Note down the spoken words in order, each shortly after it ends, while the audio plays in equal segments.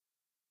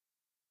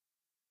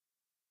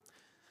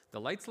The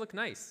lights look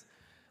nice.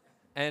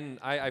 And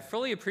I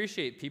fully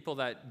appreciate people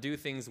that do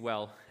things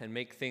well and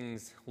make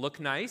things look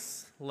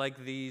nice,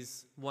 like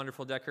these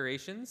wonderful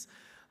decorations,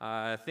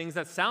 things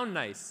that sound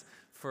nice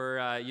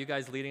for you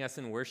guys leading us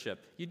in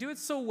worship. You do it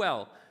so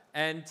well,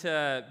 and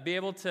to be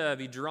able to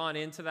be drawn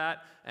into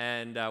that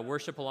and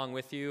worship along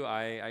with you,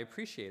 I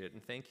appreciate it,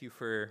 and thank you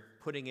for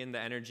putting in the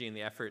energy and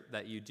the effort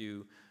that you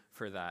do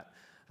for that.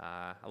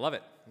 I love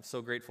it. I'm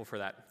so grateful for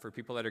that, for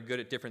people that are good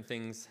at different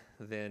things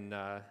than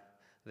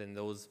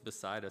those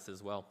beside us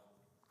as well.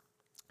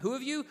 Who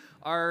of you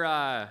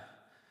are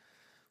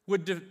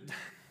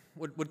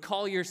would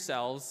call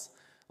yourselves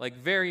like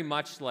very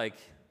much like,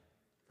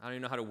 I don't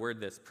even know how to word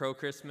this,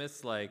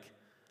 pro-Christmas, like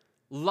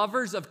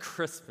lovers of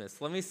Christmas?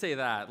 Let me say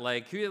that.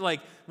 Like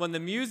when the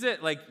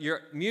music, like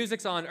your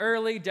music's on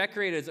early,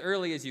 decorate as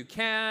early as you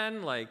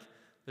can. Like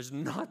there's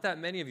not that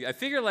many of you. I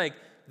figure like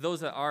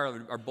those that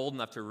are bold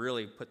enough to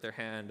really put their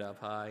hand up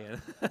high.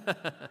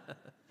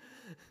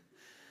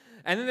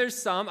 And then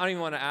there's some, I don't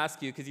even want to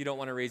ask you because you don't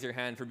want to raise your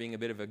hand for being a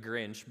bit of a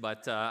Grinch,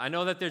 but I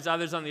know that there's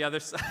others on the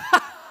other side.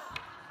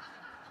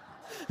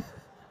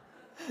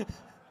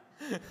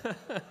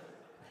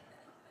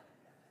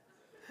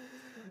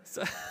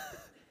 So,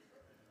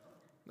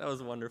 that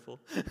was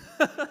wonderful.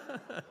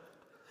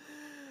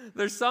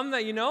 There's some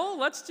that,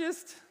 let's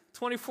just,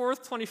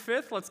 24th,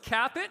 25th, let's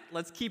cap it.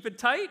 Let's keep it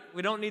tight.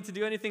 We don't need to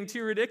do anything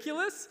too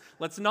ridiculous.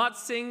 Let's not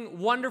sing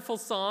wonderful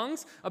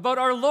songs about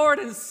our Lord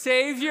and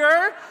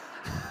Savior.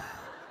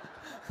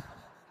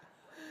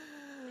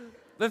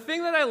 The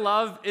thing that I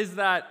love is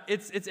that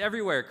it's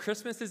everywhere.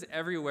 Christmas is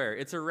everywhere.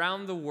 It's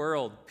around the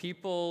world.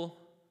 People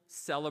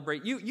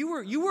celebrate. You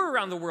were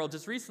around the world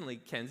just recently,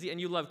 Kenzie, and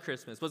you love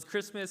Christmas. Was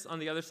Christmas on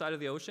the other side of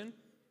the ocean?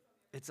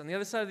 It's on the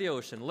other side of the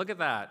ocean. Look at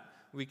that.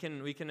 We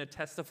can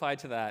testify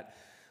to that.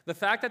 The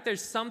fact that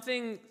there's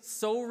something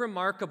so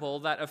remarkable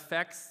that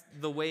affects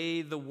the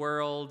way the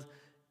world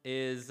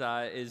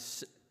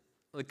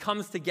it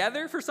comes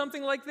together for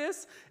something like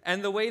this,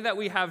 and the way that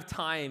we have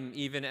time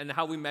even, and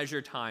how we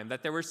measure time.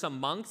 That there were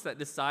some monks that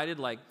decided,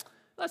 like,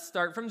 let's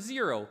start from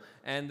 0,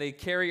 and they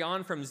carry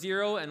on from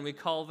 0, and we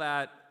call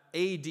that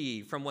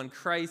AD, from when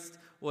Christ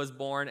was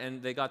born,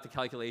 and they got the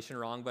calculation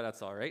wrong, but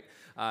that's all right.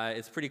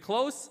 It's pretty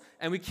close,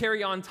 and we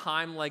carry on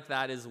time like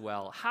that as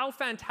well. How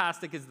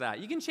fantastic is that?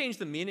 You can change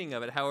the meaning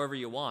of it however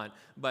you want,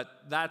 but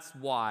that's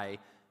why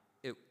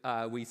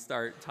we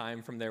start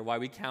time from there, why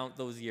we count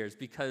those years,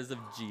 because of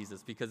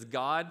Jesus, because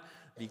God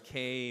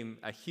became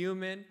a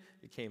human,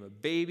 became a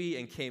baby,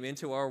 and came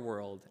into our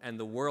world, and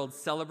the world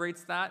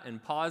celebrates that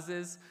and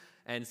pauses,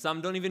 and some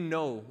don't even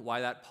know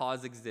why that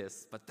pause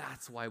exists, but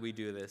that's why we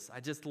do this. I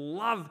just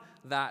love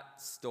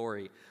that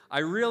story. I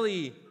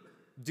really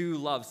do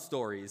love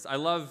stories. I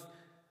love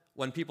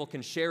when people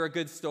can share a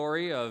good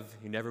story of,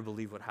 you never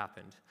believe what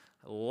happened.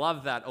 I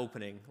love that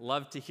opening.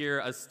 Love to hear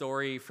a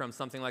story from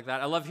something like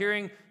that. I love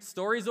hearing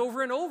stories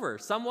over and over.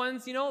 Some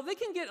ones, they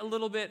can get a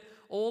little bit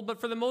old,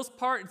 but for the most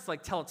part, it's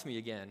like, tell it to me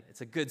again.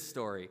 It's a good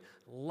story.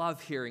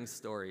 Love hearing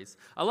stories.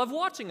 I love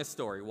watching a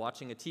story,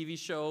 watching a TV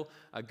show,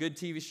 a good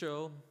TV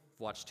show.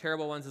 Watch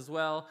terrible ones as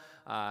well.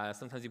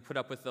 Sometimes you put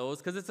up with those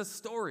because it's a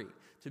story.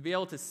 To be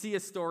able to see a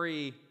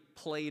story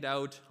played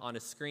out on a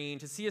screen,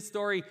 to see a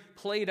story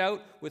played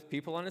out with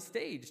people on a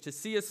stage, to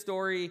see a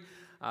story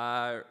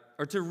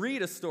or to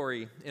read a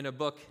story in a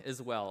book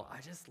as well.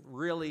 I just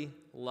really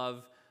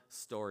love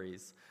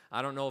stories.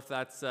 I don't know if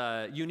that's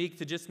unique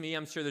to just me.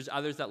 I'm sure there's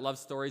others that love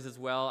stories as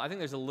well. I think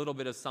there's a little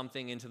bit of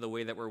something into the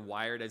way that we're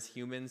wired as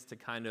humans to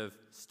kind of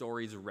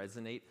stories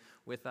resonate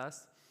with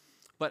us.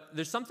 But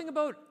there's something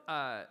about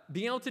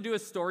being able to do a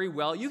story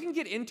well. You can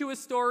get into a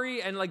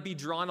story and be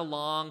drawn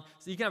along.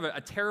 So you can have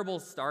a terrible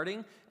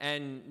starting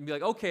and be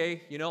like,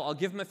 okay, I'll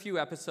give them a few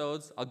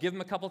episodes. I'll give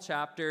them a couple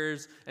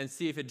chapters and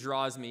see if it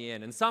draws me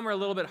in. And some are a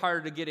little bit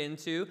harder to get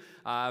into,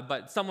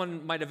 but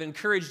someone might have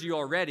encouraged you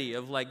already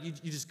of you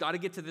just got to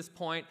get to this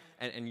point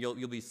and you'll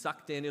be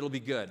sucked in. It'll be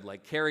good.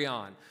 Carry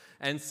on.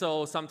 And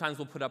so sometimes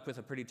we'll put up with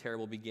a pretty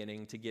terrible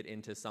beginning to get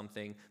into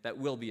something that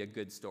will be a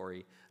good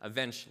story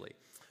eventually.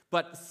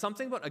 But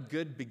something about a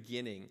good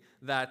beginning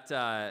that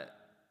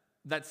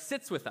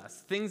sits with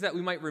us, things that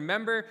we might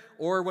remember,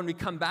 or when we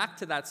come back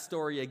to that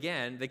story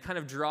again, they kind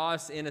of draw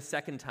us in a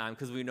second time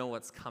because we know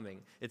what's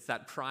coming. It's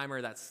that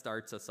primer that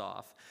starts us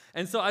off.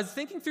 And so I was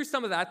thinking through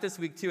some of that this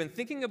week too, and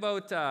thinking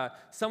about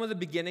some of the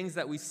beginnings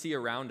that we see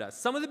around us.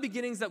 Some of the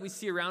beginnings that we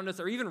see around us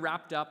are even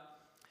wrapped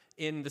up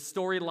in the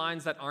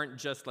storylines that aren't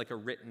just like a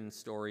written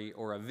story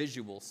or a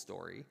visual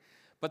story.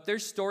 But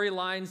there's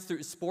storylines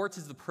through sports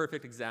is the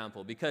perfect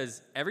example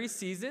because every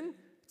season,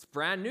 it's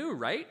brand new,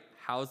 right?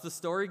 How's the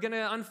story going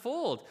to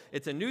unfold?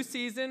 It's a new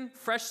season,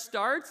 fresh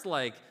starts,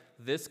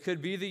 this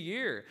could be the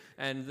year.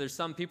 And there's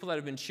some people that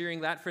have been cheering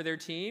that for their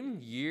team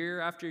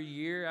year after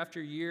year after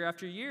year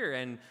after year.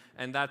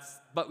 And that's,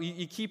 but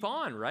you keep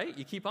on, right?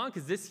 You keep on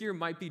because this year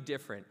might be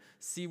different.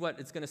 See what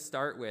it's going to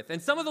start with.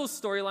 And some of those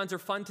storylines are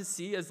fun to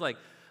see as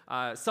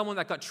someone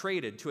that got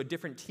traded to a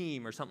different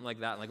team or something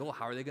like that. Like, oh,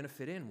 how are they going to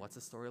fit in? What's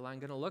the storyline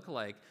going to look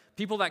like?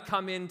 People that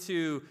come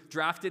into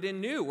drafted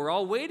in new. We're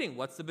all waiting.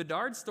 What's the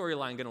Bedard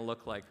storyline going to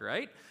look like,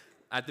 right?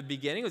 At the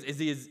beginning, is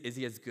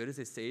he as good as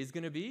they say he's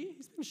going to be?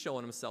 He's been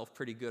showing himself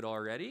pretty good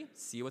already.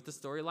 See what the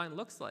storyline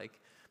looks like.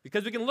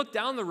 Because we can look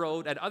down the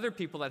road at other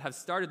people that have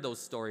started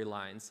those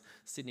storylines.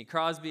 Sidney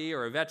Crosby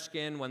or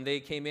Ovechkin when they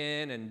came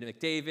in, and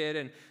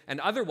McDavid, and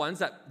other ones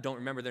that don't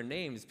remember their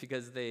names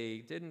because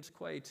they didn't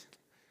quite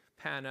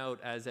pan out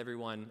as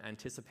everyone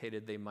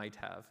anticipated they might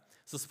have.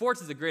 So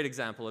sports is a great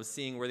example of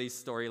seeing where these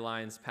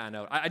storylines pan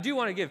out. I do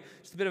want to give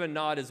just a bit of a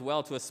nod as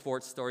well to a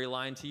sports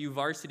storyline to you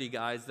varsity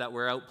guys that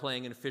were out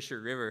playing in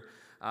Fisher River.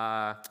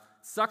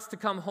 Sucks to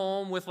come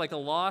home with like a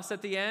loss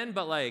at the end,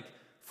 but like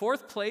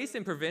 4th place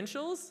in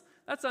provincials,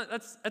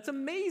 that's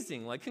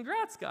amazing. Like,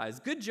 congrats, guys.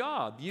 Good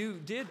job. You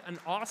did an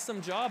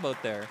awesome job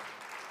out there.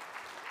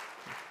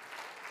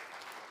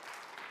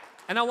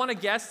 And I want to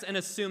guess and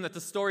assume that the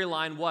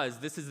storyline was,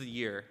 this is the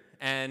year.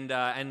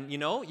 And you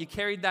know, you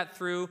carried that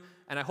through,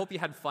 and I hope you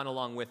had fun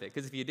along with it.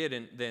 Because if you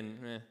didn't,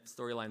 then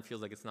storyline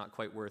feels like it's not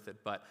quite worth it.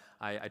 But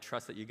I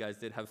trust that you guys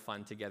did have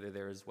fun together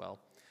there as well.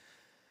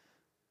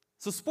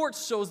 So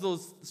sports show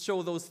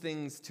those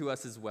things to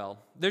us as well.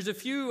 There's a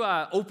few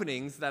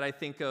openings that I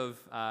think of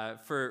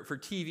for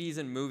TVs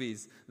and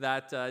movies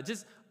that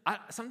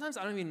sometimes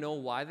I don't even know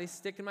why they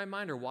stick in my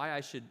mind or why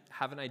I should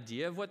have an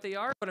idea of what they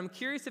are, but I'm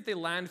curious if they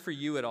land for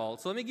you at all.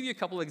 So let me give you a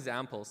couple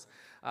examples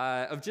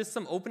of just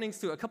some openings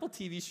to a couple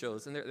TV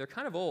shows, and they're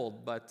kind of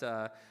old, but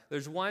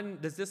there's one.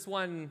 Does this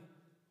one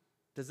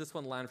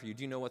land for you?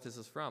 Do you know what this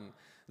is from?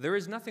 There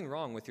is nothing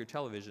wrong with your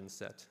television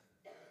set.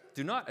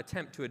 Do not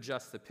attempt to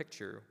adjust the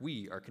picture.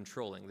 We are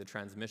controlling the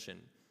transmission.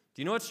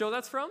 Do you know what show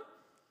that's from?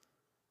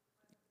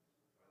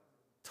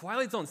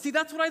 Twilight Zone. See,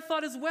 that's what I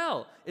thought as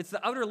well. It's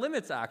The Outer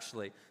Limits,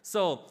 actually.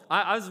 So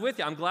I was with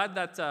you. I'm glad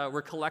that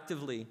we're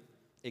collectively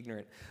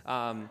ignorant.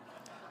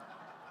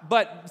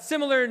 But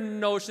similar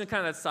notion,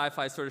 kind of that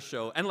sci-fi sort of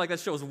show. And like that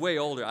show is way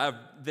older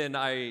than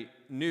I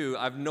knew.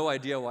 I have no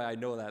idea why I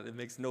know that. It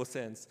makes no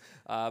sense.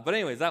 But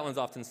anyways, that one's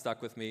often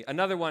stuck with me.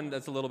 Another one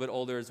that's a little bit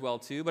older as well,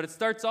 too. But it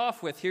starts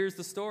off with, here's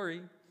the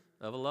story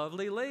of a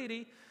lovely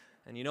lady.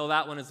 And you know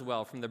that one as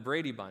well from the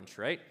Brady Bunch,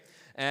 right?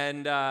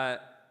 And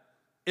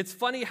it's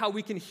funny how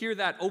we can hear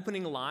that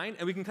opening line,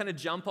 and we can kind of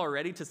jump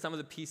already to some of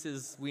the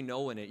pieces we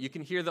know in it. You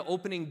can hear the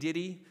opening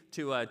ditty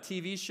to a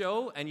TV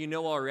show, and you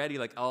know already,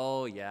 like,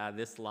 oh, yeah,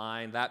 this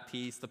line, that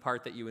piece, the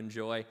part that you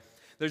enjoy.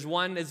 There's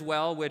one as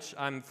well, which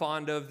I'm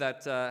fond of,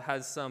 that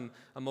has some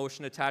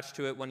emotion attached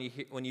to it when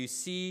you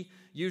see,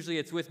 usually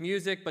it's with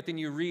music, but then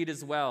you read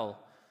as well.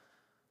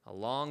 A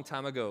long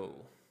time ago,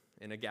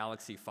 in a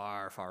galaxy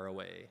far, far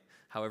away.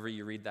 However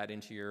you read that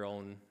into your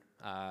own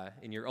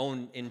in your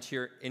own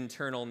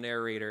internal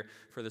narrator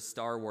for the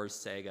Star Wars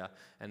saga.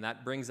 And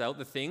that brings out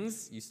the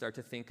things you start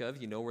to think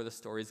of. You know where the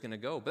story's going to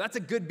go. But that's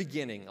a good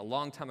beginning, a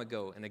long time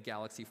ago in a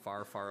galaxy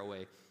far, far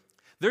away.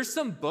 There's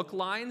some book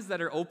lines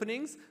that are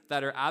openings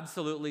that are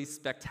absolutely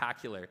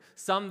spectacular.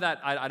 Some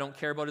that I don't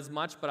care about as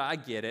much, but I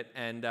get it,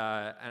 and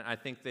I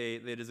think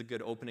it is a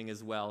good opening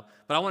as well.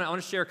 But I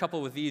want to share a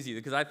couple with these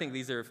because I think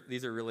these are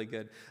really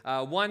good.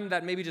 One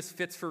that maybe just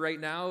fits for right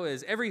now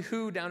is every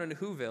Who down in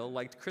Whoville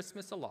liked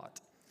Christmas a lot,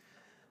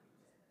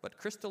 but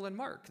Crystal and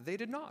Mark, they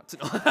did not.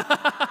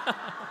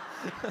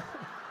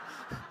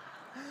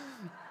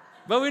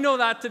 But we know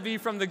that to be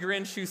from The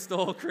Grinch Who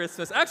Stole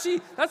Christmas.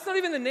 Actually, that's not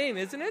even the name,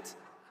 isn't it?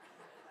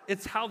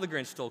 It's How the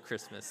Grinch Stole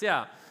Christmas,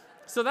 yeah.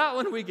 So that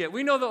one we get.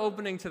 We know the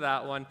opening to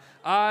that one.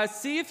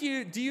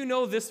 Do you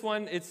know this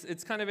one?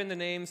 It's kind of in the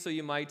name, so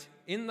you might.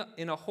 In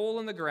a hole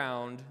in the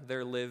ground,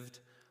 there lived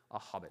a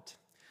hobbit.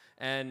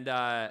 And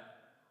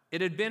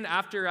it had been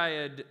after I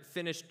had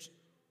finished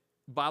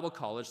Bible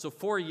college, so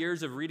 4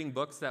 years of reading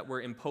books that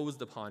were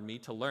imposed upon me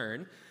to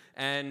learn.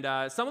 And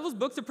some of those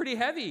books are pretty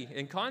heavy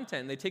in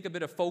content. They take a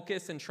bit of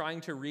focus, and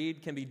trying to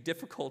read can be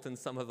difficult in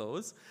some of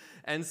those.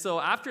 And so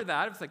after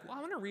that, it's like, well,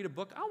 I want to read a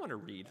book. I want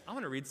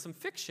to read some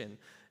fiction.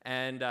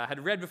 And I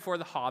had read before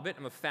The Hobbit.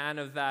 I'm a fan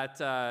of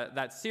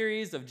that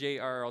series of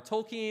J.R.R.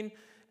 Tolkien.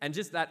 And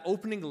just that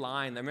opening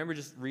line, I remember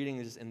just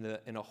reading just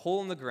in a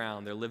hole in the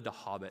ground, there lived a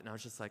hobbit. And I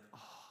was just like, oh,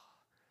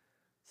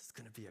 this is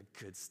going to be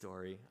a good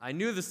story. I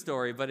knew the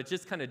story, but it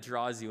just kind of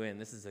draws you in.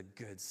 This is a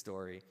good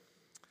story.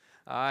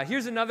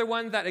 Here's another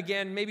one that,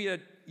 again, maybe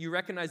you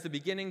recognize the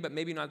beginning, but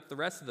maybe not the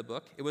rest of the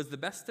book. It was the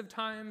best of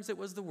times, it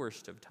was the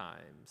worst of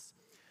times,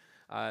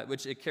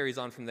 which it carries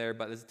on from there,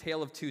 but there's a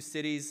tale of two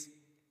cities.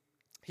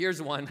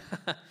 Here's one.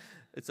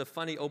 It's a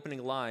funny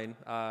opening line.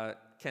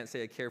 Can't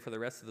say I care for the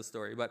rest of the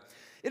story, but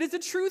it is a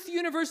truth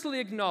universally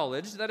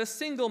acknowledged that a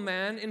single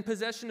man in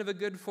possession of a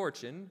good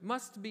fortune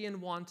must be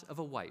in want of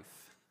a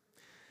wife.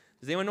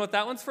 Does anyone know what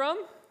that one's from?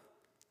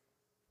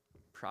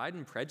 Pride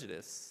and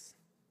Prejudice.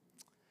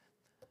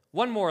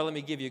 One more let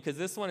me give you, because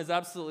this one is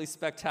absolutely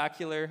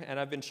spectacular, and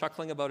I've been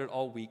chuckling about it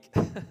all week.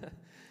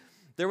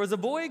 There was a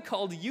boy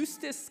called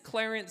Eustace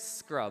Clarence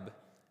Scrubb,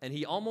 and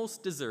he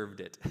almost deserved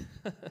it.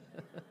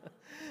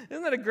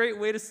 Isn't that a great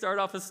way to start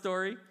off a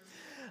story?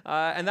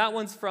 And that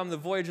one's from The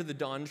Voyage of the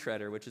Dawn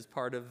Treader, which is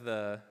part of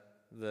the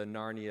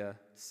Narnia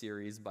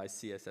series by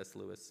C.S.S.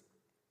 Lewis.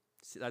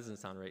 That doesn't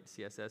sound right,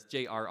 C.S.S.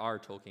 J.R.R.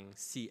 Tolkien,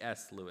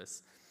 C.S.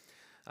 Lewis.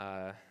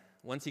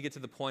 Once you get to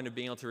the point of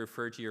being able to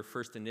refer to your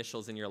first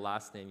initials in your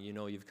last name, you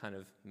know you've kind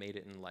of made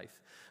it in life.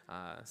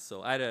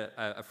 So I had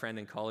a friend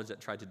in college that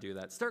tried to do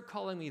that. Start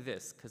calling me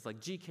this, because like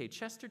G.K.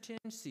 Chesterton,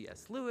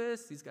 C.S.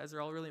 Lewis, these guys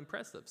are all really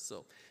impressive.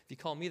 So if you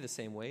call me the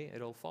same way,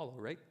 it'll follow,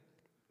 right?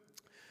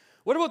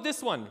 What about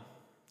this one?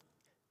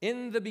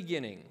 In the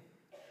beginning.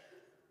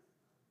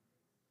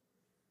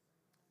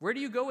 Where do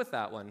you go with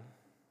that one?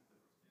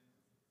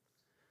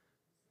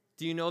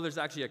 Do you know there's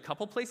actually a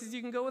couple places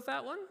you can go with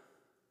that one?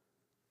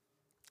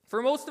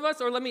 For most of us,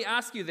 or let me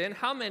ask you then,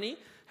 how many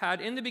had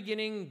in the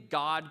beginning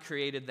God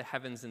created the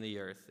heavens and the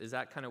earth? Is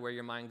that kind of where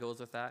your mind goes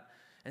with that?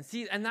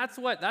 And that's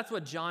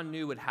what John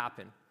knew would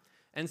happen.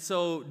 And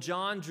so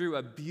John drew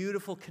a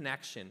beautiful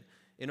connection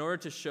in order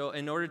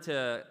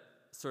to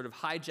sort of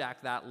hijack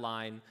that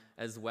line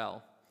as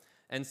well.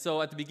 And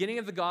so at the beginning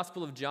of the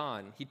Gospel of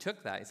John, he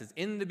took that. He says,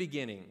 in the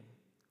beginning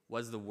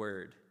was the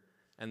Word,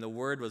 and the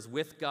Word was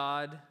with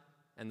God,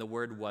 and the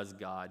Word was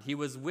God. He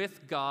was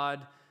with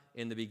God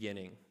in the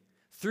beginning.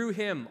 Through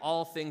him,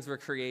 all things were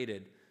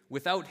created.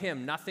 Without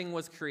him, nothing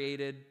was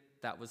created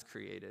that was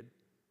created.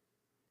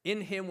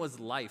 In him was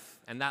life,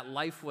 and that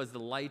life was the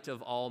light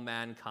of all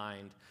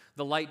mankind.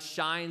 The light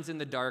shines in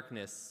the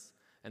darkness,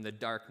 and the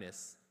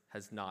darkness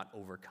has not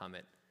overcome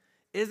it.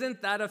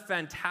 Isn't that a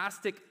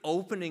fantastic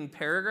opening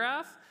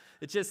paragraph?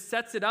 It just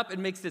sets it up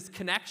and makes this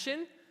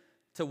connection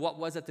to what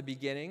was at the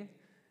beginning.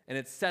 And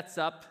it sets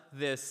up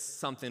this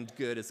something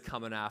good is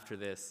coming after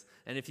this.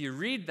 And if you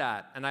read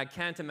that, and I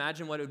can't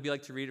imagine what it would be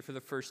like to read it for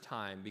the first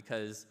time,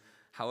 because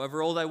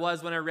however old I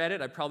was when I read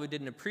it, I probably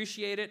didn't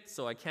appreciate it,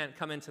 so I can't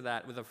come into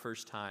that with the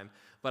first time.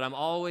 But I'm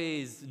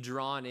always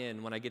drawn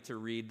in when I get to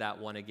read that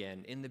one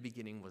again. In the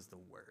beginning was the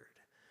Word,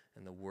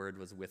 and the Word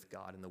was with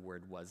God, and the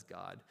Word was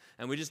God.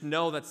 And we just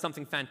know that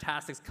something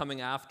fantastic is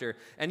coming after.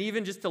 And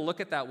even just to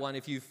look at that one,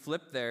 if you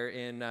flip there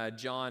in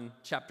John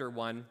chapter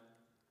 1,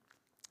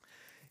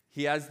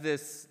 he has and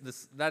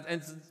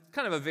it's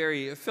kind of a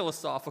very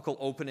philosophical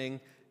opening.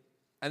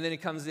 And then he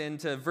comes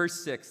into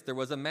verse 6. There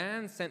was a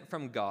man sent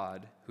from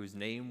God whose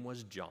name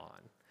was John.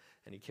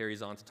 And he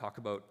carries on to talk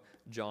about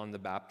John the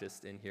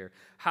Baptist in here.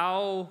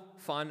 How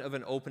fun of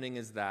an opening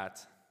is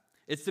that?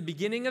 It's the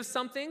beginning of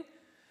something.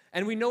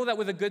 And we know that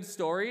with a good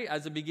story,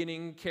 as the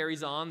beginning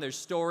carries on, there's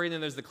story, and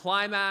then there's the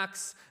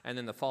climax, and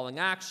then the falling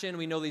action.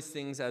 We know these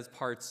things as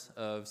parts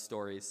of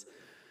stories.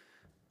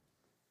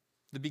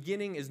 The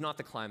beginning is not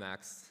the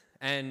climax.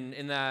 And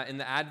in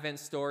the Advent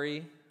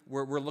story,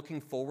 we're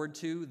looking forward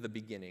to the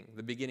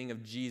beginning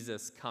of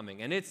Jesus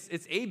coming. And it's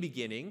a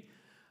beginning,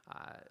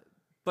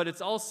 but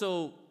it's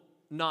also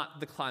not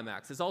the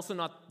climax. It's also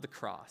not the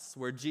cross,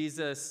 where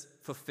Jesus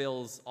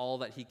fulfills all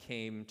that he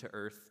came to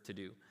earth to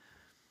do.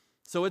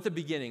 So it's a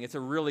beginning. It's a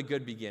really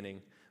good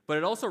beginning. But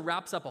it also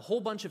wraps up a whole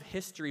bunch of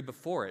history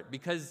before it,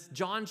 because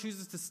John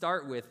chooses to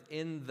start with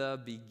in the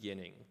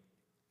beginning,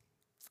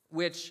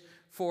 which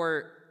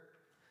for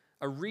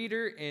a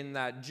reader in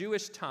that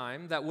Jewish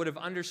time that would have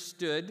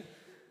understood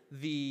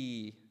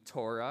the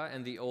Torah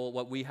and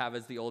what we have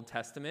as the Old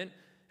Testament,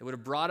 it would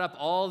have brought up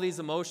all these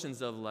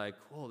emotions of like,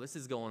 whoa, this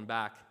is going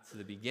back to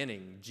the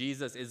beginning.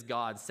 Jesus is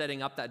God,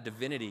 setting up that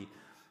divinity.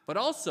 But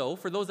also,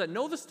 for those that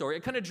know the story,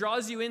 it kind of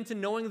draws you into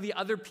knowing the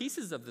other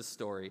pieces of the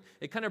story.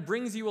 It kind of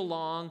brings you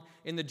along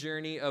in the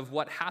journey of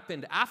what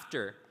happened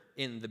after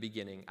in the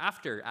beginning,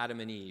 after Adam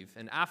and Eve,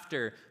 and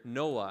after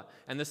Noah.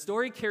 And the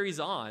story carries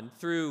on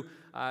through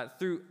I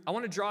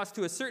want to draw us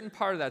to a certain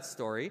part of that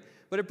story,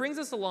 but it brings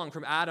us along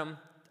from Adam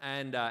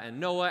and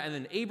Noah, and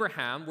then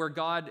Abraham, where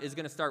God is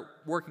going to start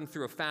working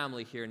through a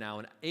family here now,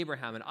 and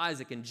Abraham and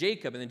Isaac and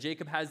Jacob, and then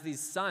Jacob has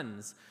these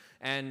sons,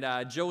 and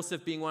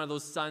Joseph, being one of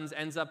those sons,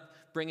 ends up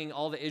bringing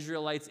all the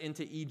Israelites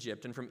into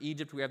Egypt. And from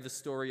Egypt, we have the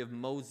story of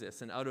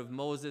Moses. And out of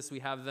Moses, we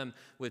have them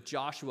with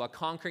Joshua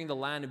conquering the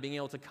land and being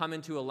able to come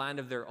into a land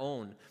of their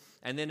own.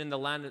 And then in the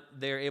land,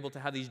 they're able to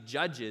have these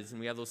judges. And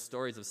we have those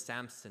stories of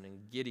Samson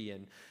and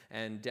Gideon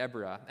and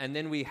Deborah. And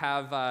then we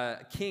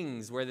have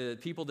kings, where the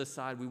people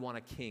decide we want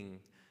a king.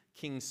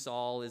 King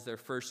Saul is their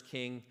first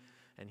king,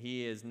 and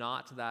he is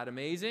not that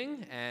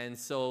amazing. And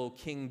so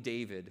King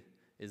David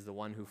is the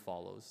one who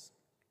follows.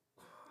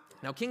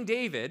 Now, King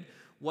David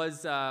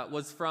was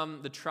from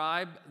the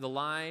tribe, the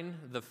line,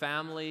 the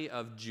family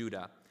of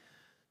Judah.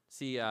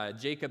 See,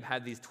 Jacob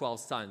had these 12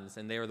 sons,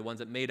 and they were the ones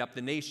that made up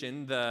the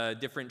nation, the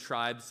different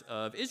tribes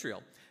of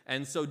Israel.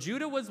 And so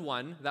Judah was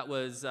one that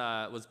was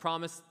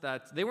promised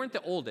that they weren't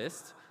the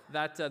oldest,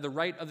 that the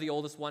right of the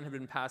oldest one had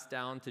been passed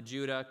down to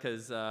Judah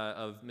because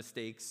of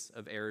mistakes,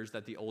 of errors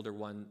that the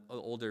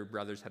older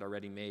brothers had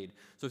already made.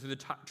 So through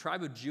the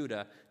tribe of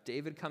Judah,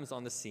 David comes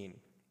on the scene.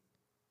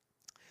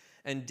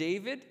 And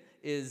David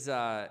is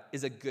a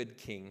good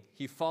king.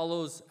 He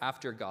follows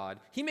after God.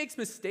 He makes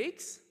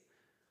mistakes,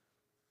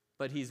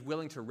 but he's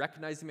willing to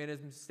recognize he made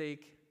his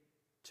mistake,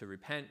 to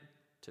repent,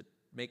 to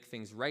make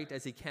things right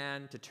as he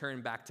can, to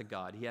turn back to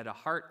God. He had a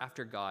heart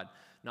after God.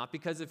 not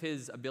because of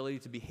his ability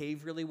to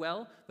behave really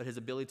well, but his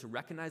ability to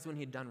recognize when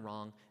he'd done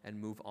wrong and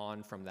move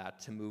on from that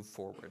to move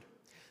forward.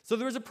 So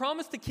there was a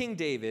promise to King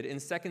David in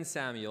 2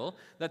 Samuel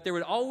that there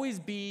would always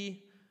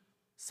be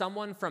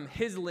someone from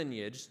his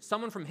lineage,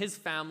 someone from his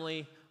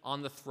family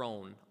on the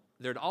throne.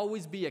 There'd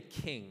always be a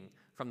king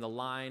from the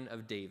line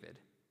of David.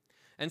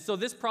 And so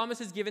this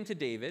promise is given to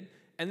David,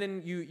 and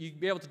then you'd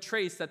be able to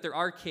trace that there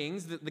are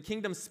kings. The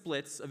kingdom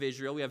splits of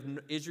Israel. We have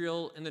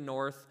Israel in the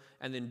north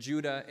and then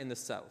Judah in the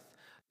south.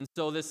 And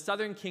so this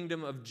southern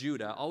kingdom of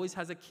Judah always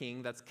has a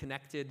king that's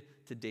connected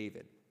to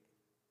David.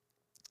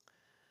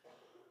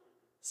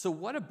 So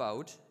what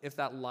about if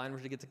that line were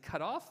to get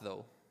cut off,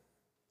 though?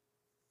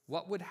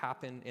 What would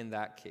happen in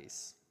that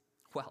case?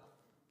 Well,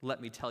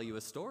 let me tell you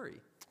a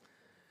story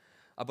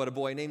about a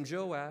boy named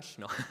Joash.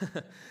 No,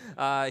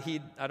 I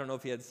don't know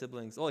if he had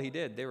siblings. Oh, he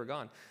did. They were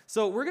gone.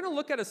 So we're going to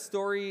look at a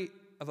story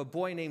of a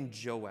boy named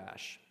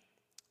Joash,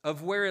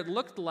 of where it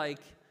looked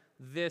like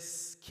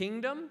this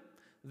kingdom,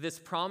 this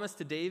promise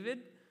to David,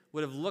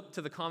 would have looked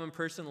to the common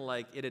person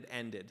like it had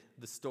ended.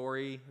 The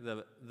story,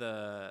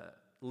 the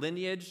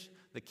lineage,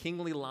 the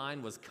kingly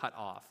line was cut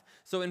off.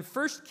 So in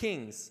 2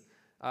 Kings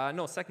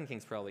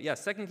probably. Yeah,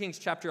 2 Kings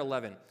chapter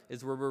 11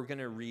 is where we're going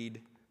to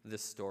read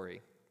this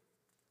story.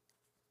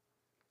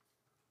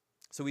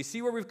 So we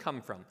see where we've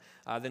come from.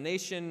 The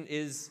nation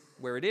is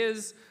where it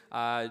is,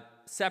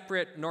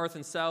 separate north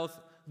and south.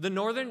 The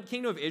northern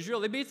kingdom of Israel,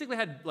 they basically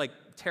had like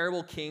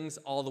terrible kings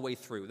all the way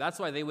through. That's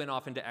why they went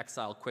off into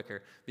exile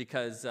quicker,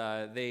 because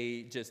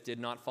they just did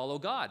not follow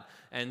God.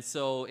 And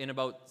so in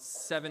about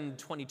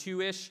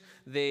 722-ish,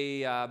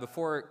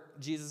 before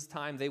Jesus'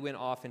 time, they went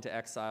off into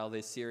exile. The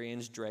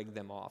Assyrians dragged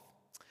them off.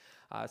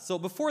 So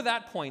before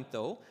that point,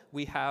 though,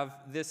 we have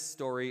this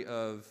story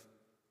of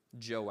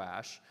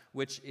Joash,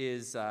 which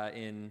is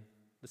in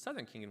the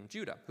southern kingdom,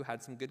 Judah, who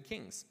had some good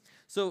kings.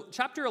 So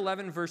chapter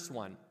 11, verse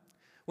 1.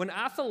 When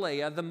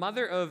Athaliah, the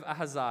mother of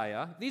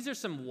Ahaziah, these are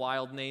some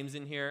wild names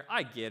in here.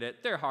 I get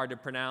it. They're hard to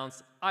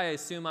pronounce. I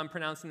assume I'm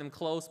pronouncing them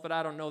close, but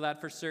I don't know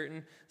that for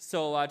certain.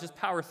 So just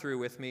power through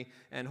with me,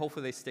 and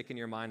hopefully they stick in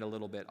your mind a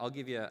little bit. I'll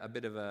give you a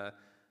bit of a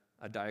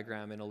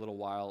diagram in a little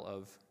while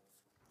of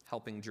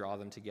helping draw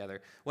them together.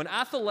 When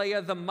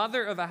Athaliah, the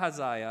mother of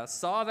Ahaziah,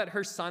 saw that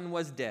her son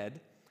was dead,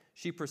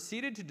 she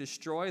proceeded to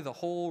destroy the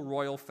whole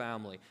royal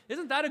family.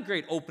 Isn't that a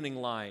great opening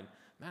line?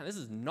 Man, this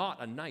is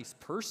not a nice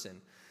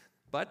person.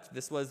 But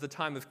this was the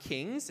time of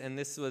kings, and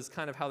this was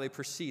kind of how they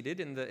proceeded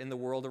in the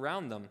world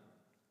around them.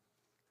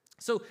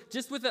 So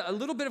just with a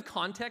little bit of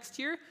context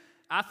here,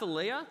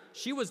 Athaliah,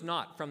 she was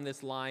not from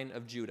this line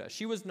of Judah.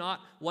 She was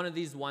not one of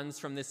these ones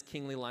from this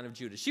kingly line of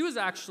Judah. She was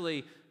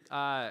actually,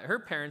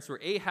 her parents were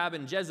Ahab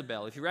and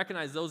Jezebel. If you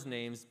recognize those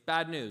names,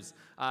 bad news.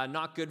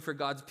 Not good for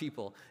God's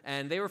people.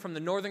 And they were from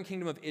the northern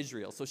kingdom of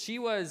Israel. So she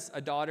was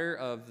a daughter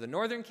of the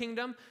northern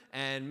kingdom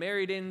and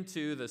married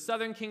into the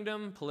southern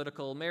kingdom,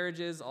 political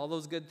marriages, all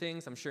those good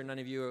things. I'm sure none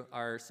of you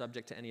are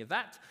subject to any of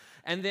that.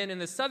 And then in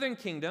the southern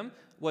kingdom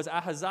was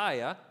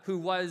Ahaziah, who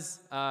was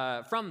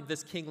from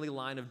this kingly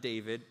line of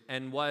David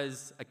and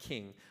was a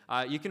king.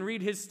 You can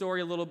read his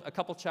story a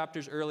couple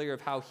chapters earlier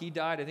of how he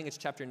died. I think it's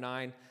chapter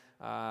 9.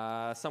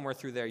 Somewhere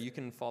through there. You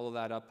can follow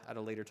that up at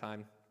a later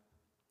time.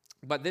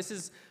 But this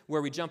is where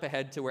we jump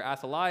ahead to where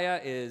Athaliah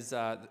is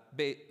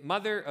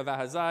mother of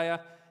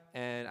Ahaziah,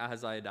 and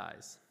Ahaziah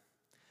dies.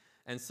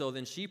 And so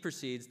then she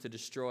proceeds to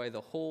destroy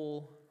the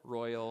whole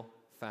royal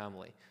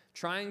family,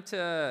 trying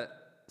to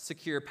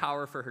secure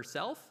power for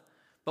herself.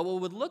 But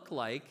what would look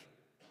like,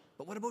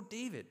 but what about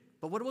David?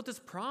 But what about this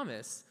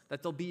promise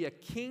that there'll be a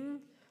king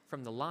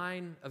from the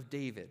line of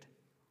David?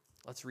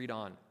 Let's read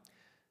on.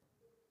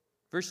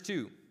 Verse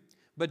 2.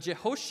 But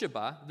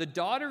Jehosheba, the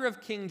daughter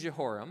of King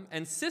Jehoram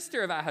and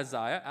sister of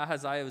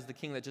Ahaziah was the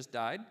king that just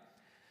died,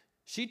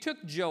 she took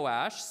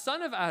Joash,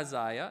 son of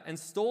Ahaziah, and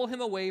stole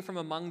him away from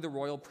among the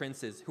royal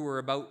princes who were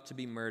about to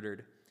be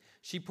murdered.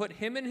 She put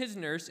him and his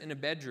nurse in a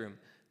bedroom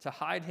to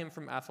hide him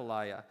from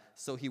Athaliah,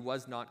 so he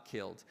was not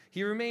killed.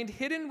 He remained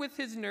hidden with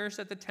his nurse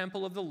at the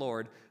temple of the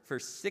Lord for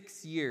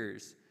 6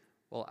 years,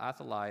 while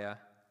Athaliah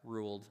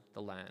ruled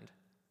the land.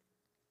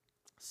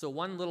 So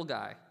one little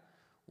guy,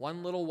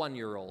 one little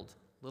 1-year-old,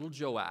 little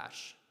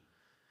Joash,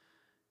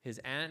 his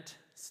aunt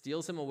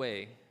steals him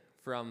away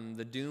from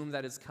the doom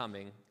that is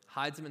coming,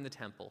 hides him in the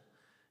temple,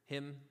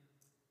 him,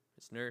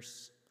 his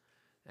nurse,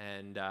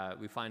 and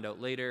we find out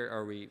later,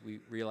 or we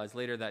realize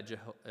later that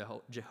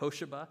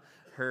Jehosheba,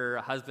 her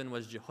husband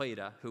was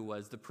Jehoiada, who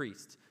was the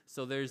priest.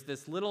 So there's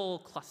this little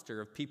cluster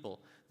of people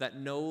that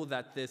know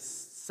that this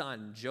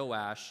son,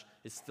 Joash,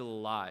 is still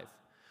alive.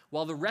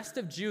 While the rest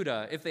of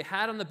Judah, if they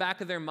had on the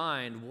back of their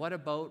mind, what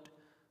about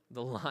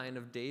the line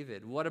of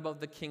David? What about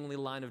the kingly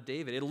line of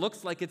David? It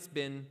looks like it's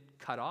been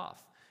cut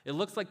off. It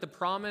looks like the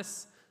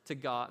promise to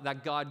God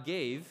that God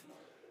gave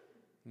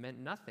meant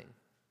nothing.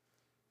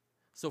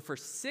 So for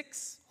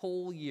 6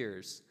 whole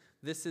years,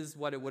 this is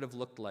what it would have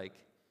looked like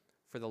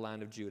for the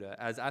land of Judah.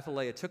 As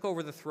Athaliah took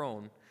over the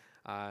throne,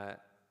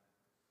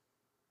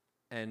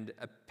 and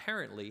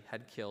apparently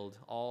had killed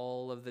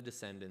all of the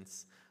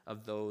descendants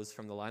of those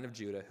from the line of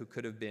Judah who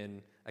could have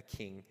been a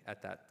king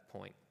at that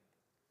point.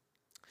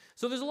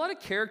 So there's a lot of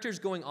characters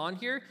going on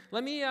here.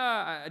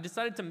 I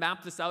decided to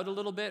map this out a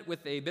little bit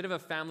with a bit of a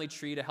family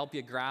tree to help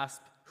you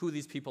grasp who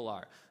these people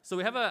are. So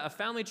we have a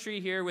family tree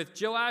here with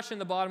Joash in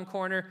the bottom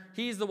corner.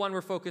 He's the one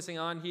we're focusing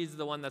on. He's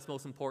the one that's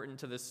most important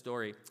to this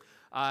story.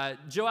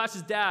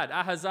 Joash's dad,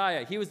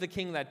 Ahaziah, he was the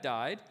king that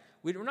died.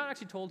 We're not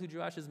actually told who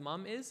Joash's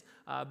mom is,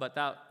 but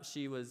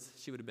she would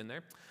have been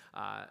there.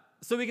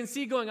 So we can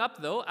see going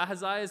up, though,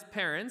 Ahaziah's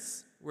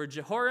parents were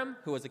Jehoram,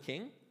 who was a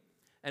king,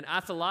 and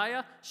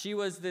Athaliah, she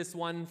was this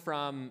one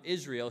from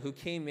Israel who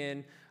came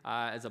in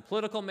as a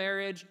political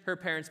marriage, her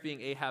parents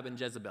being Ahab and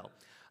Jezebel.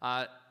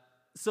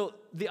 So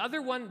the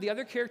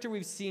other character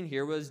we've seen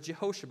here was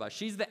Jehosheba.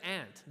 She's the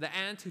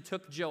aunt who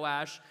took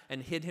Joash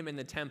and hid him in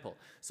the temple.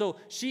 So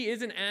she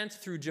is an aunt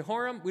through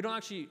Jehoram. We're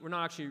not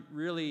actually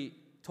really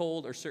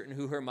told or certain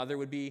who her mother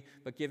would be,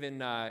 but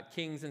given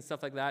kings and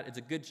stuff like that, it's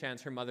a good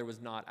chance her mother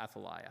was not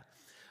Athaliah.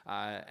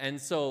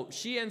 And so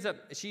she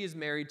is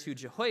married to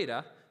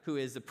Jehoiada, who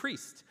is a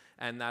priest.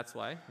 And that's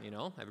why,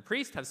 have a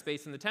priest, have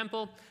space in the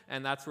temple,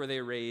 and that's where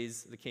they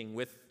raise the king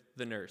with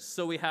the nurse.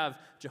 So we have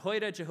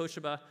Jehoiada,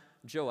 Jehosheba,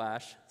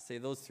 Joash, say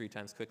those 3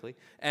 times quickly,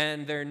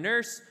 and their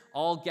nurse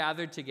all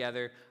gathered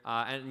together,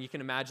 and you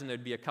can imagine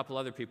there'd be a couple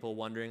other people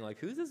wondering, like,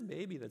 who's this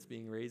baby that's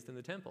being raised in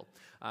the temple?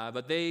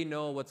 But they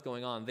know what's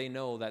going on. They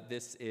know that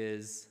this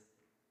is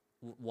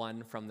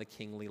one from the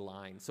kingly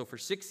line. So for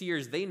 6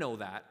 years, they know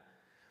that,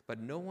 but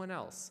no one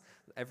else.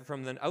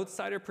 From an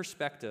outsider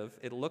perspective,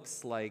 it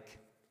looks like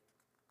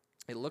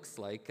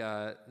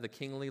the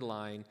kingly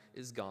line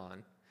is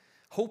gone.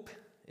 Hope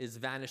is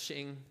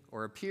vanishing,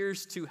 or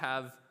appears to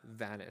have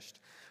vanished.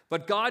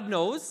 But God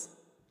knows.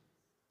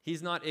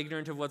 He's not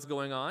ignorant of what's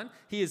going on.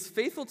 He is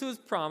faithful to his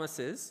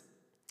promises.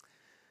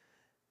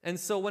 And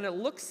so when it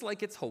looks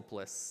like it's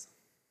hopeless,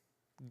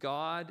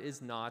 God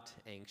is not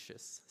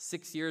anxious.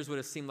 6 years would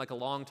have seemed like a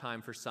long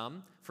time for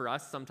some. For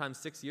us, sometimes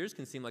 6 years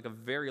can seem like a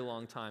very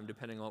long time,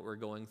 depending on what we're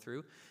going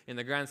through. In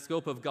the grand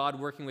scope of God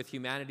working with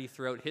humanity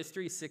throughout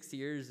history, 6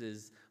 years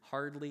is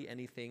hardly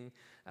anything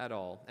at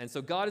all. And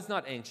so God is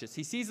not anxious.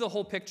 He sees the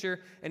whole picture,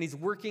 and he's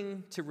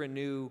working to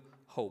renew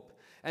hope.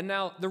 And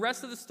now the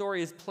rest of the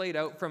story is played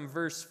out from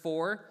verse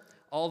 4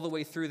 all the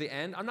way through the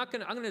end. I'm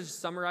going to just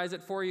summarize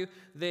it for you.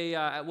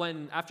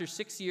 After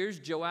 6 years,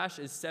 Joash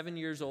is 7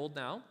 years old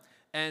now.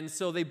 And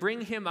so they bring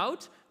him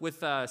out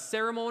with a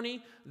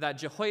ceremony that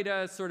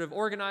Jehoiada sort of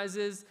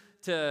organizes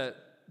to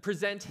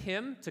present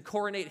him, to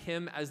coronate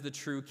him as the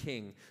true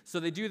king. So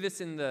they do this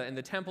in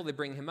the temple. They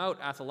bring him out.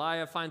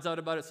 Athaliah finds out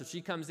about it, so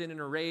she comes in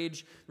a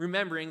rage,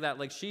 remembering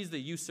that she's the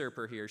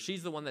usurper here.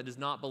 She's the one that does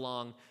not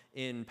belong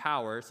in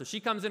power. So she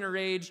comes in a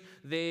rage.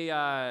 They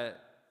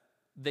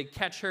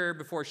catch her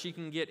before she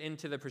can get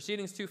into the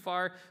proceedings too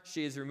far.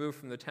 She is removed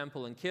from the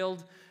temple and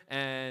killed,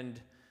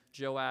 and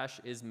Joash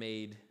is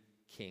made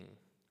king.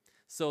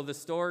 So the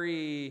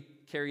story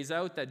carries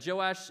out that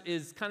Joash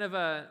is kind of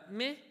a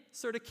meh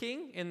sort of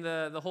king in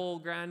the whole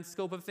grand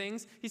scope of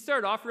things. He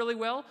started off really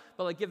well,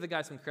 but give the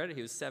guy some credit.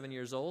 He was 7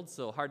 years old,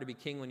 so hard to be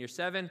king when you're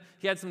 7.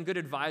 He had some good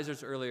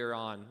advisors earlier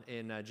on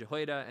in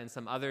Jehoiada and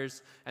some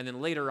others, and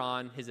then later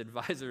on, his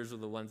advisors were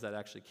the ones that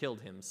actually killed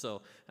him.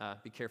 So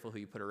be careful who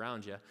you put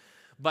around you.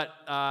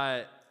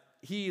 But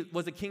he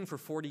was a king for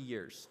 40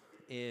 years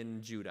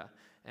in Judah.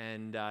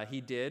 And he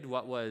did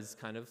what was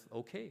kind of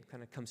okay,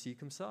 kind of come see,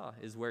 come saw,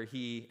 is where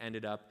he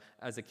ended up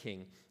as a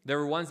king. There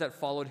were ones that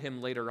followed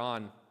him later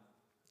on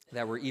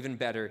that were even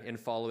better in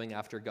following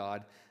after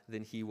God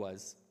than he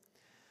was.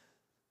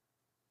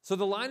 So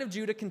the line of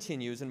Judah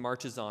continues and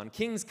marches on.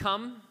 Kings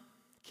come,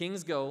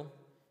 kings go.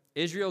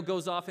 Israel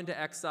goes off into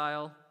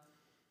exile.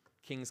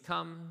 Kings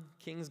come,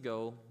 kings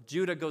go.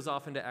 Judah goes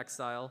off into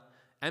exile.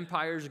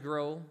 Empires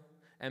grow.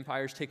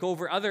 Empires take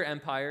over other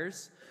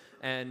empires.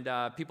 And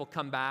people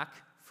come back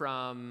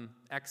from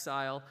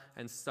exile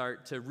and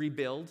start to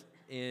rebuild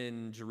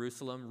in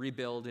Jerusalem,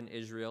 rebuild in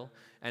Israel.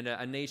 And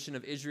a nation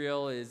of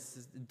Israel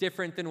is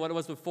different than what it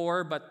was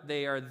before, but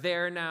they are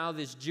there now,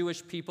 this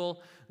Jewish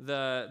people.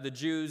 The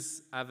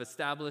Jews have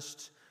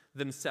established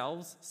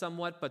themselves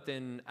somewhat, but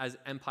then as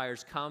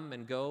empires come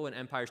and go and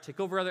empires take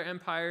over other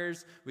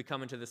empires, we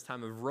come into this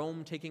time of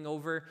Rome taking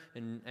over,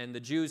 and the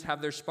Jews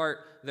have their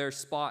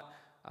spot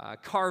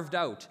carved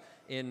out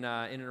in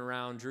and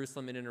around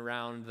Jerusalem, in and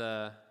around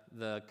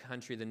the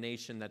country, the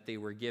nation that they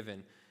were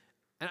given.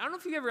 And I don't know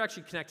if you ever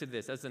actually connected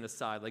this as an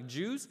aside.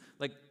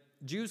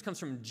 Jews comes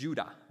from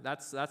Judah.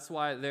 That's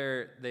why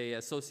they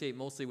associate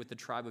mostly with the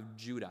tribe of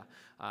Judah.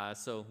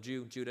 So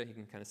Judah, you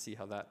can kind of see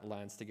how that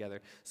lands together.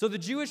 So the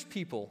Jewish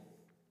people,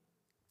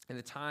 in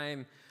the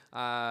time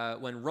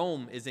when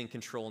Rome is in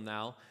control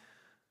now,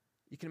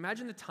 you can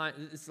imagine the time,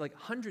 it's like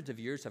hundreds of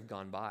years have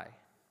gone by.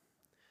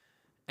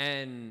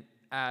 And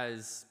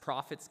as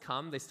prophets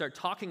come, they start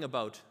talking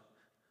about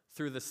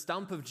through the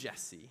stump of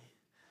Jesse,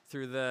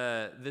 through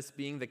this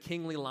being the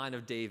kingly line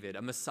of David,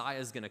 a Messiah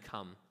is going to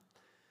come.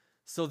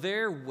 So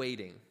they're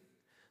waiting.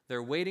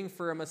 They're waiting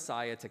for a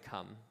Messiah to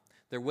come.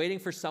 They're waiting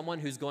for someone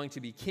who's going to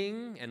be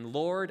king and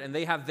Lord, and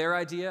they have their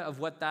idea of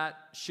what that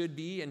should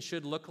be and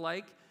should look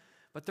like,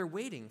 but they're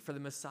waiting for the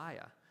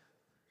Messiah.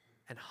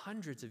 And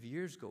hundreds of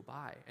years go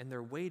by, and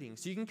they're waiting.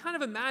 So you can kind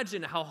of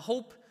imagine how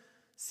hope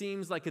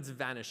seems like it's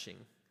vanishing,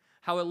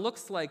 how it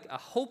looks like a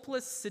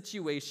hopeless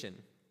situation.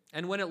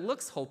 And when it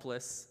looks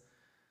hopeless,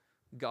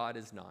 God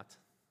is not.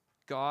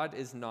 God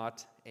is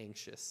not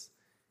anxious.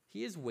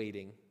 He is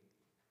waiting.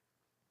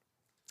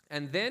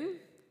 And then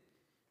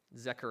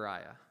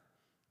Zechariah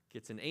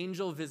gets an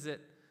angel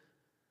visit,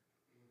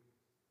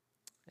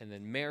 and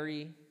then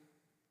Mary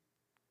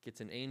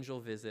gets an angel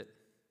visit.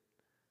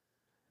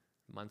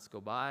 Months go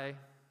by.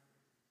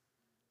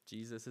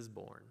 Jesus is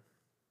born.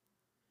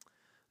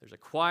 There's a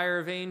choir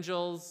of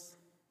angels.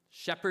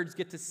 Shepherds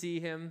get to see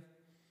him.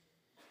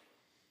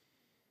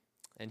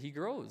 And he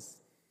grows.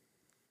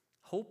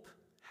 Hope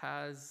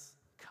has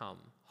come.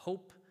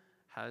 Hope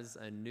has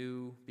a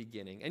new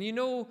beginning. And you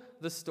know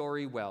the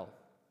story well.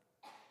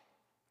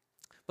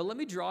 But let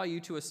me draw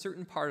you to a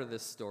certain part of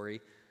this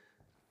story,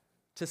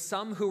 to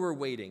some who were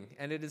waiting.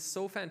 And it is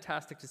so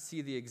fantastic to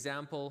see the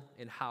example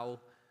in how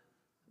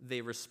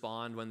they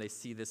respond when they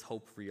see this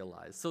hope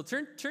realized. So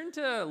turn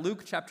to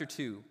Luke chapter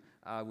 2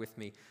 with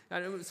me.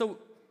 So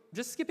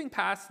just skipping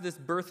past this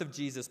birth of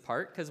Jesus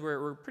part, because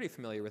we're pretty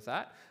familiar with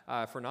that.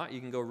 If we're not, you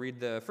can go read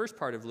the first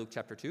part of Luke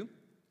chapter 2.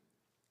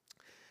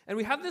 And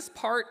we have this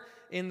part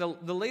in the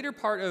later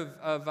part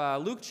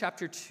of Luke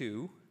chapter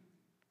 2,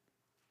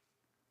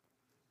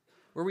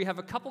 where we have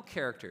a couple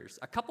characters,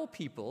 a couple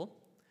people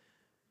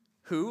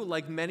who,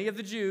 like many of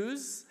the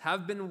Jews,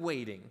 have been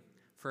waiting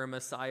for a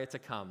Messiah to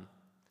come.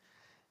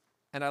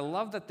 And I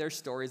love that their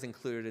story is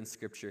included in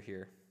Scripture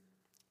here,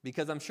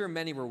 because I'm sure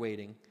many were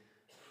waiting,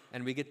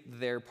 and we get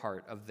their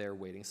part of their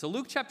waiting. So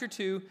Luke chapter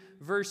 2,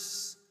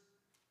 verse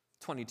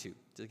 22,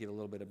 to give a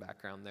little bit of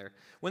background there.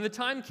 When the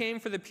time came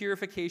for the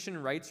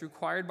purification rites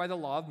required by the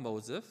law of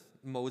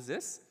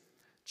Moses,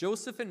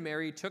 Joseph and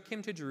Mary took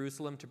him to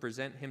Jerusalem to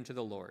present him to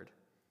the Lord.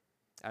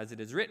 As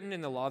it is written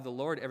in the law of the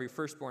Lord, every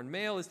firstborn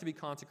male is to be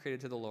consecrated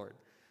to the Lord.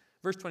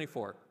 Verse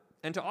 24,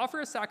 and to offer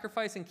a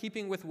sacrifice in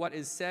keeping with what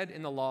is said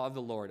in the law of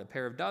the Lord, a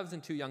pair of doves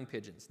and 2 young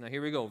pigeons. Now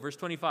here we go, verse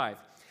 25.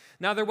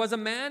 Now there was a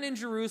man in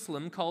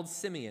Jerusalem called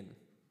Simeon,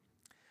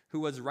 who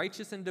was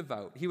righteous and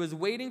devout. He was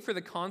waiting for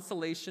the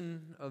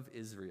consolation of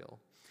Israel,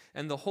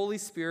 and the Holy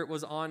Spirit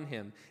was on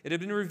him. It had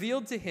been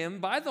revealed to him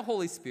by the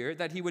Holy Spirit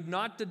that he would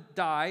not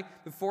die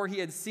before he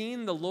had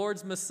seen the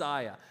Lord's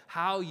Messiah.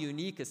 How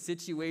unique a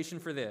situation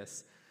for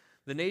this.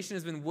 The nation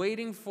has been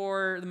waiting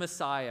for the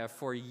Messiah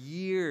for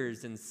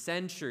years and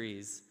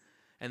centuries,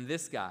 and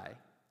this guy,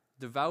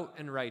 devout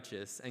and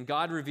righteous, and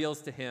God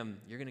reveals to him,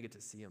 you're going to get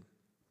to see him.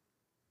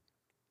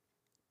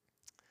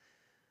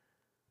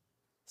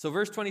 So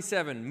verse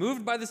 27,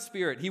 moved by the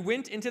Spirit, he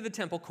went into the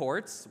temple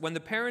courts. When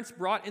the parents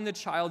brought in the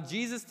child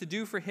Jesus to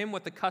do for him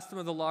what the custom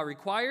of the law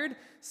required,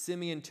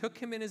 Simeon took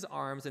him in his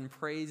arms and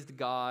praised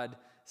God,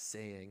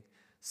 saying,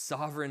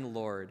 Sovereign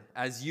Lord,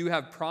 as you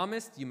have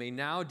promised, you may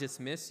now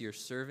dismiss your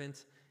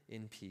servant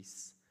in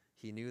peace.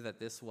 He knew that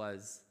this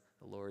was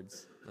the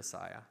Lord's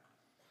Messiah.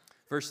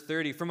 Verse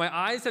 30, for my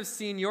eyes have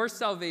seen your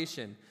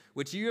salvation,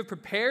 which you have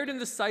prepared in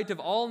the sight of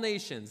all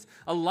nations,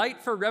 a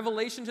light for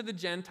revelation to the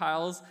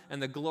Gentiles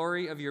and the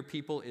glory of your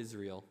people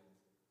Israel.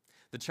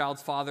 The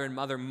child's father and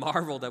mother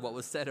marveled at what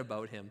was said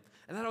about him.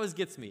 And that always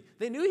gets me.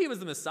 They knew he was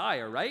the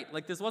Messiah, right?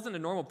 Like this wasn't a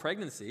normal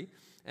pregnancy.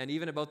 And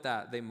even about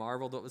that, they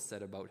marveled what was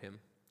said about him.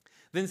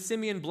 Then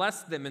Simeon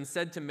blessed them and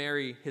said to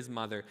Mary, his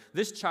mother,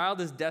 this child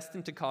is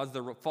destined to cause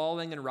the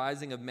falling and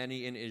rising of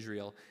many in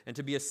Israel, and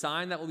to be a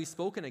sign that will be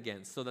spoken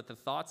against, so that the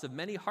thoughts of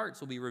many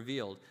hearts will be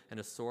revealed, and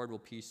a sword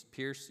will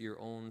pierce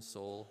your own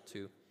soul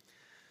too.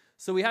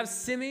 So we have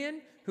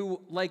Simeon,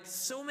 who, like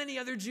so many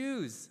other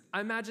Jews,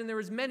 I imagine there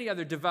was many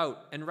other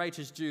devout and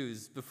righteous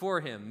Jews before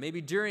him,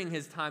 maybe during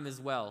his time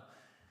as well,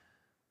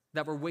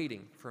 that were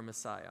waiting for a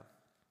Messiah.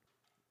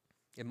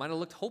 It might have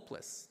looked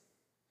hopeless,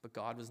 but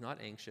God was not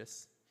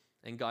anxious.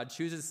 And God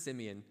chooses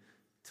Simeon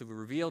to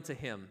reveal to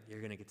him,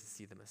 you're going to get to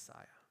see the Messiah.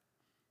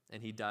 And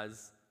he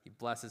does. He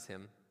blesses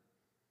him.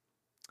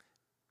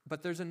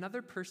 But there's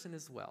another person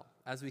as well,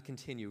 as we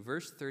continue.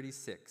 Verse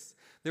 36.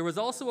 There was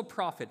also a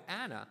prophet,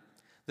 Anna,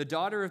 the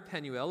daughter of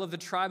Penuel of the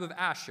tribe of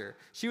Asher.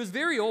 She was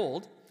very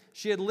old.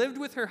 She had lived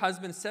with her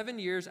husband 7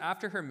 years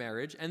after her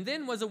marriage, and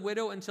then was a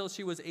widow until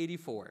she was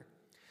 84.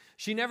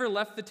 She never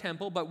left the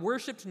temple, but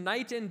worshipped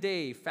night and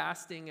day,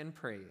 fasting and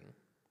praying.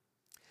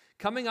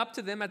 Coming up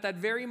to them at that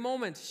very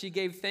moment, she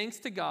gave thanks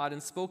to God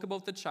and spoke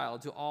about the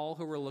child to all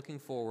who were looking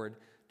forward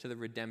to the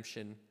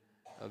redemption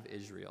of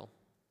Israel.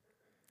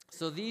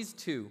 So these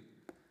two,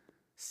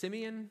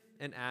 Simeon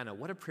and Anna,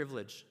 what a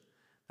privilege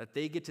that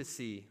they get to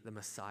see the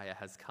Messiah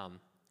has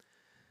come.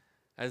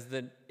 As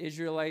the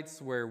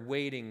Israelites were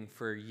waiting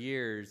for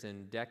years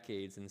and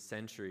decades and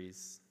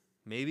centuries,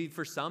 maybe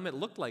for some it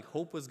looked like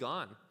hope was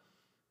gone,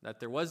 that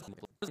there was hope.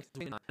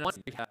 And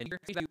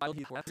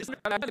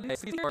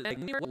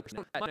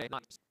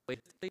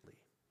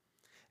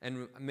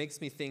it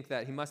makes me think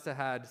that he must have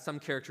had some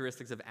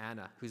characteristics of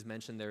Anna, who's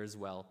mentioned there as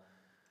well,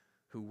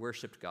 who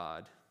worshiped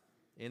God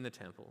in the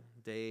temple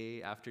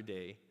day after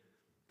day,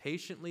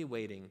 patiently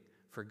waiting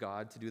for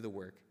God to do the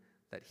work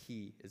that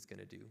he is going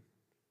to do.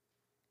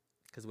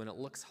 Because when it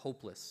looks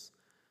hopeless,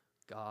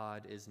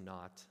 God is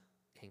not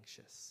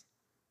anxious.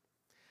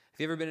 Have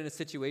you ever been in a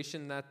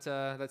situation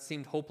that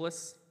seemed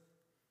hopeless?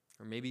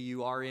 Or maybe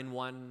you are in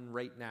one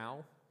right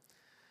now.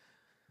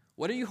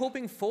 What are you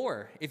hoping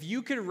for? If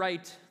you could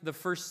write the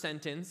first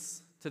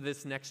sentence to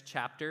this next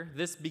chapter,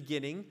 this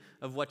beginning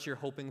of what you're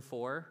hoping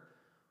for,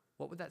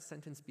 what would that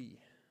sentence be?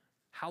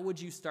 How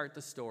would you start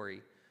the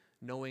story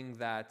knowing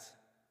that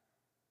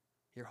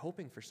you're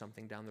hoping for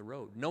something down the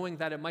road? Knowing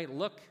that it might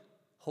look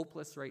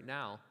hopeless right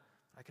now,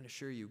 I can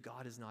assure you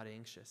God is not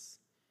anxious.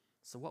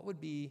 So what would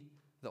be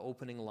the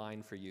opening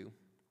line for you?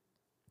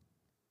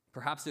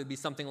 Perhaps it would be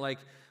something like,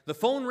 the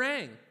phone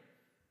rang,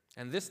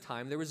 and this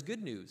time there was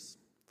good news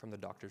from the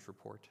doctor's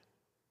report.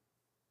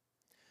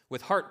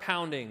 With heart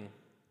pounding,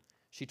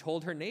 she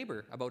told her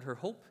neighbor about her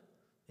hope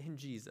in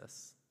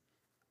Jesus.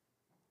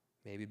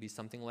 Maybe it'd be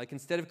something like,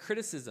 instead of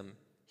criticism,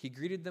 he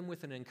greeted them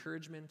with an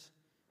encouragement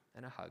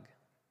and a hug.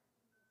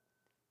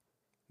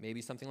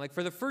 Maybe something like,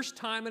 for the first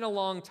time in a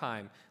long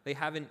time, they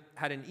haven't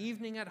had an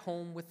evening at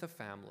home with the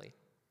family.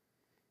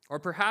 Or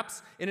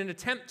perhaps in an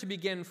attempt to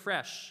begin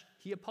fresh,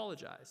 he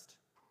apologized.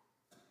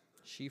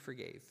 She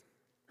forgave.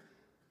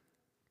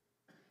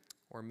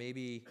 Or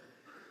maybe,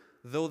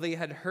 though they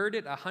had heard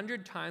it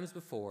 100 times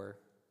before,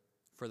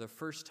 for the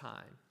first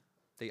time,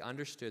 they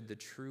understood the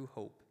true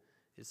hope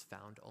is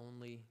found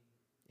only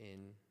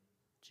in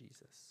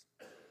Jesus.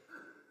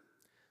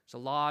 There's a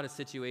lot of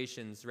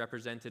situations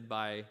represented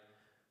by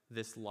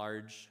this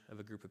large of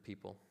a group of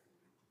people.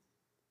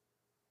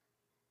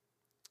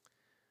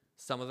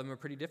 Some of them are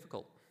pretty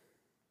difficult.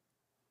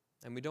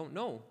 And we don't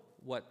know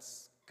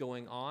what's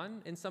going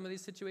on in some of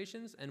these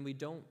situations, and we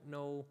don't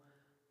know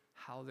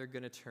how they're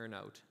going to turn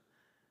out.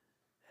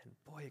 And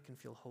boy, it can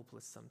feel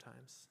hopeless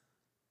sometimes.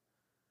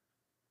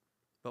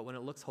 But when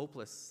it looks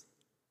hopeless,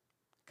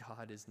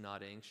 God is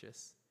not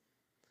anxious.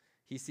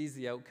 He sees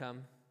the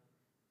outcome.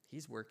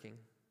 He's working.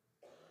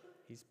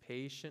 He's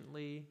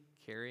patiently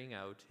carrying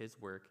out his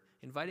work,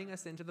 inviting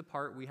us into the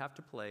part we have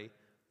to play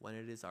when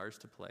it is ours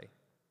to play.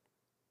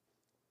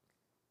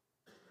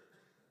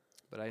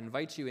 But I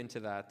invite you into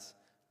that,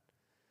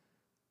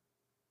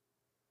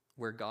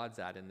 where God's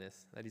at in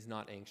this, that he's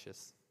not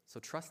anxious. So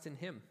trust in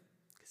him,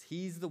 because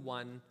he's the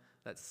one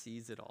that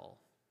sees it all.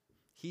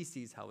 He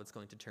sees how it's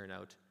going to turn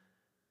out,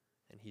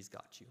 and he's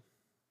got you.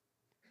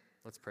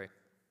 Let's pray.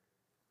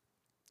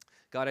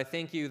 God, I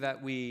thank you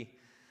that we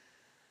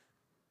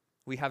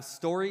have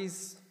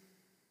stories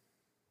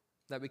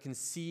that we can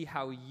see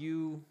how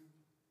you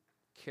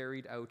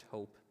carried out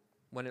hope.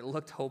 When it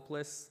looked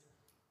hopeless,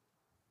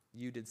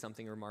 you did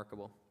something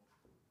remarkable.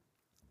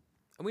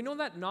 And we know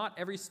that not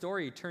every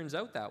story turns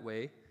out that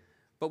way,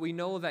 but we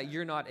know that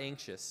you're not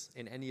anxious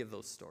in any of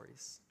those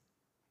stories.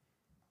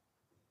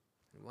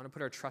 We want to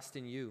put our trust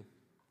in you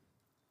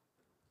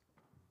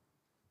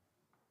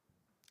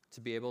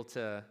to be able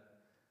to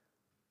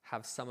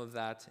have some of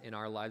that in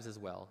our lives as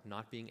well,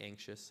 not being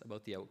anxious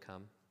about the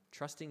outcome,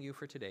 trusting you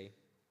for today.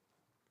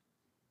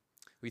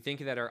 We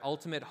thank you that our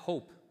ultimate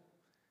hope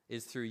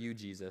is through you,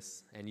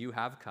 Jesus, and you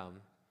have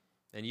come,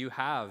 and you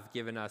have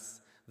given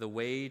us the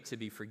way to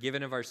be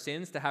forgiven of our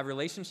sins, to have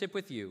relationship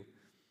with you.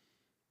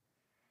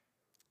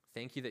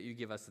 Thank you that you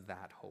give us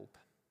that hope.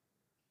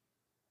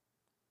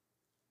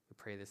 We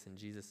pray this in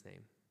Jesus'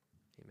 name.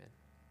 Amen.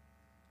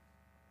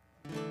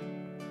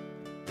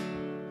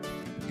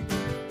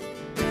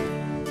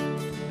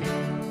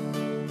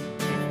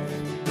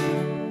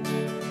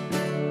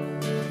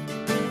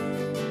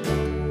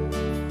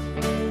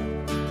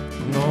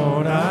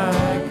 Lord,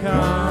 I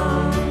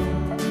come,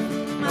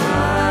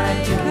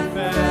 I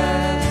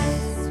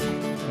confess,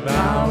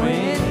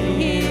 bowing